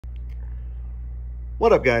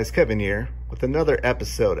What up guys, Kevin here with another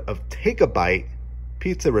episode of Take a Bite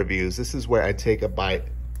Pizza Reviews. This is where I take a bite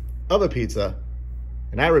of a pizza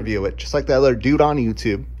and I review it just like that other dude on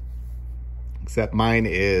YouTube. Except mine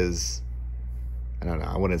is, I don't know,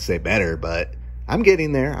 I wouldn't say better, but I'm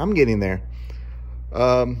getting there.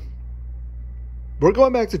 We're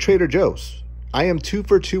going back to Trader Joe's. I am 2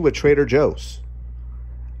 for 2 with Trader Joe's.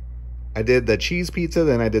 I did the cheese pizza,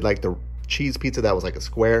 then I did like the cheese pizza that was like a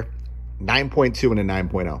square. 9.2 and a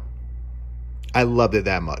 9.0. I loved it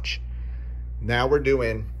that much. Now we're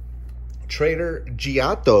doing Trader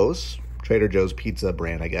Giotto's, Trader Joe's pizza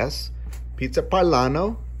brand, I guess. Pizza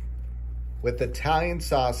Parlanno with Italian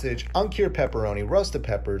sausage, uncured pepperoni, roasted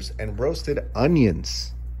peppers, and roasted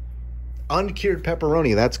onions. Uncured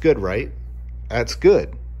pepperoni, that's good, right? That's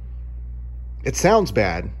good. It sounds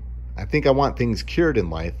bad. I think I want things cured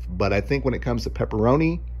in life, but I think when it comes to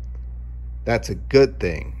pepperoni, that's a good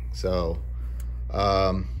thing. So,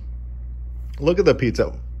 look at the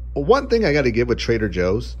pizza. One thing I got to give with Trader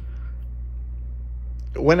Joe's,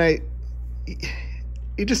 you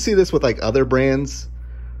just see this with like other brands,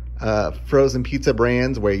 frozen pizza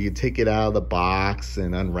brands, where you take it out of the box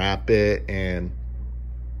and unwrap it and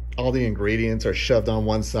all the ingredients are shoved on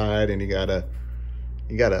one side and you gotta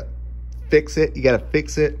fix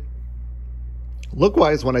it.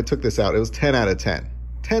 Look-wise, when I took this out, it was 10 out of 10.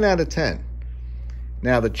 10 out of 10.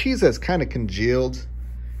 Now, the cheese has kind of congealed,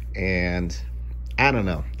 and I don't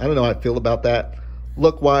know how I feel about that.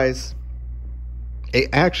 Look-wise, it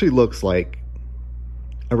actually looks like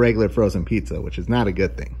a regular frozen pizza, which is not a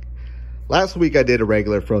good thing. Last week, I did a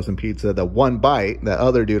regular frozen pizza, the One Bite, that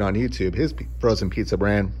other dude on YouTube, his frozen pizza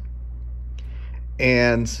brand.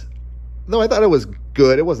 And though I thought it was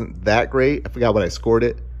good, it wasn't that great. I forgot what I scored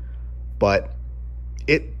it, but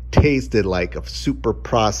it tasted like a super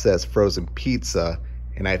processed frozen pizza.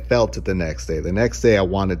 And I felt it the next day. The next day, I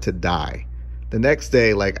wanted to die. The next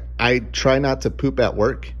day, like, I try not to poop at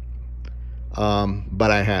work,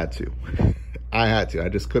 but I had to. I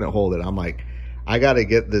just couldn't hold it. I'm like, I got to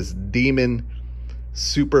get this demon,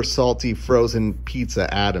 super salty frozen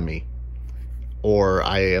pizza out of me, or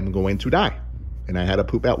I am going to die. And I had to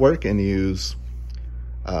poop at work and use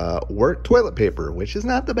work toilet paper, which is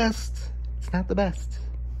not the best. It's not the best.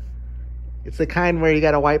 It's the kind where you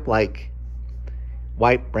got to wipe like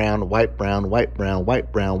white, brown, white, brown, white, brown,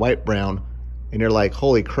 white, brown, white, brown. And you're like,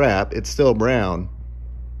 holy crap, it's still brown,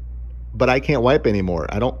 but I can't wipe anymore.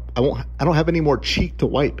 I don't have any more cheek to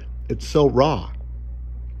wipe. It's so raw.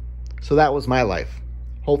 So that was my life.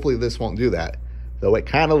 Hopefully this won't do that, though it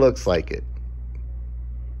kind of looks like it,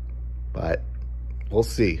 but we'll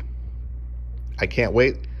see. I can't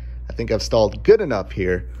wait. I think I've stalled good enough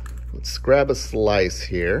here. Let's grab a slice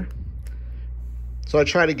here. So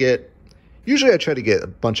usually I try to get a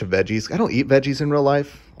bunch of veggies. I don't eat veggies in real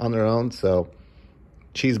life on their own, so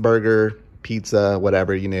cheeseburger, pizza,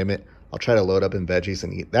 whatever, you name it. I'll try to load up in veggies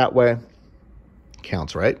and eat that way.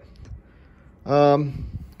 Counts, right? Kind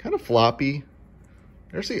of floppy.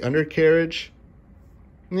 There's the undercarriage.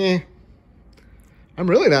 I'm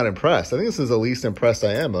really not impressed. I think this is the least impressed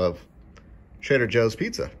I am of Trader Joe's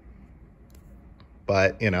pizza.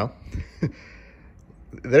 But, you know,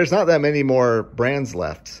 there's not that many more brands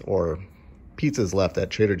left or pizzas left at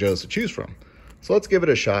Trader Joe's to choose from. So let's give it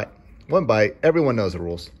a shot. One bite. Everyone knows the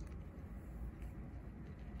rules.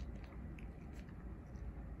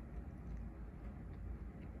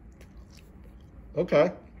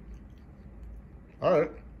 Okay. All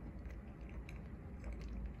right.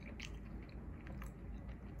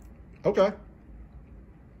 Okay.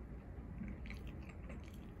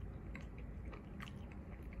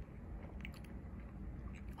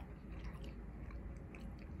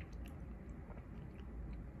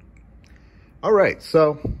 All right,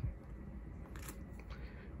 so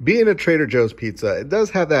being a Trader Joe's pizza, it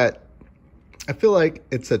does have that, I feel like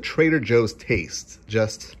it's a Trader Joe's taste,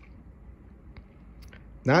 just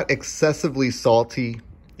not excessively salty.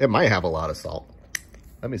 It might have a lot of salt.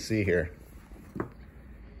 Let me see here.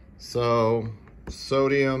 So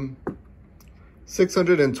sodium,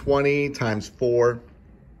 620 times 4.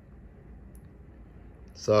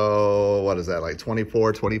 So what is that, like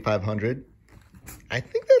 2,500? I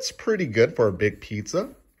think that's pretty good for a big pizza.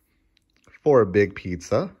 I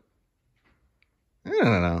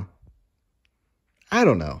don't know. I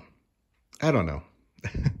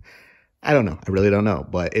really don't know.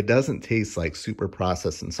 But it doesn't taste like super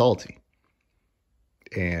processed and salty.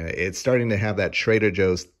 And it's starting to have that Trader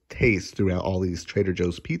Joe's taste throughout all these Trader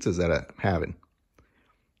Joe's pizzas that I'm having.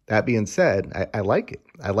 That being said, I like it.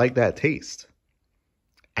 I like that taste.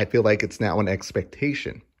 I feel like it's now an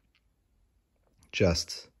expectation.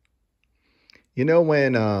 Just, You know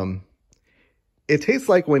when it tastes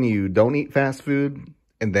like when you don't eat fast food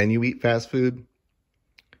and then you eat fast food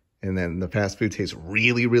and then the fast food tastes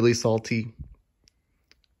really, really salty.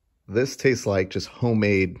 This tastes like just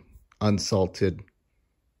homemade, unsalted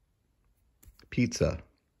pizza.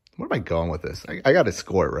 Where am I going with this? I got to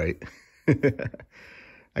score it, right?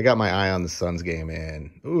 I got my eye on the Suns game, and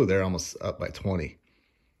ooh, they're almost up by 20.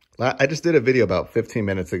 I just did a video about 15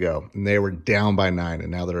 minutes ago, and they were down by 9,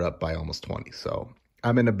 and now they're up by almost 20. So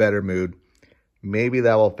I'm in a better mood. Maybe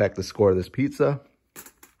that will affect the score of this pizza.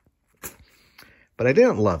 But I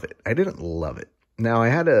didn't love it. I didn't love it. Now, I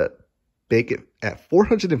had to bake it at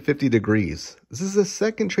 450 degrees. This is the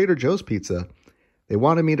second Trader Joe's pizza. They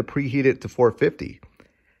wanted me to preheat it to 450.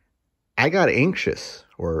 I got anxious,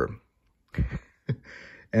 and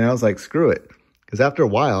I was like, screw it. Because after a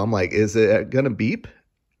while, I'm like, is it going to beep?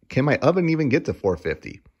 Can my oven even get to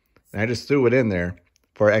 450? And I just threw it in there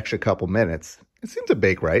for an extra couple minutes. It seemed to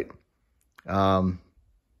bake right. 8.2.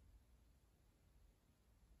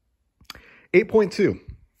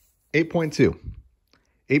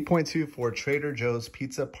 8.2 for Trader Joe's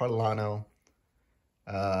Pizza Parlanno.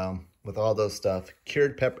 With all those stuff.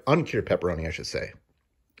 Uncured pepperoni, I should say.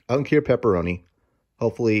 Uncured pepperoni.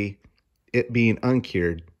 Hopefully, it being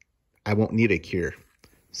uncured, I won't need a cure.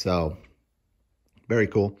 So, very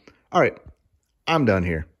cool. All right, I'm done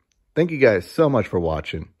here. Thank you guys so much for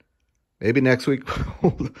watching. Maybe next week,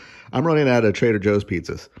 I'm running out of Trader Joe's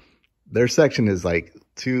pizzas. Their section is like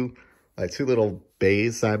two little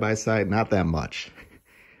bays side by side, not that much.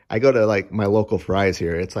 I go to like my local Fry's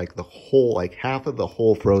here. It's like the whole, like half of the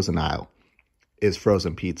whole frozen aisle is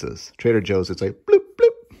frozen pizzas. Trader Joe's, it's like bloop,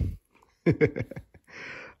 bloop.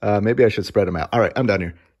 Maybe I should spread them out. All right, I'm done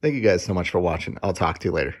here. Thank you guys so much for watching. I'll talk to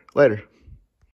you later. Later.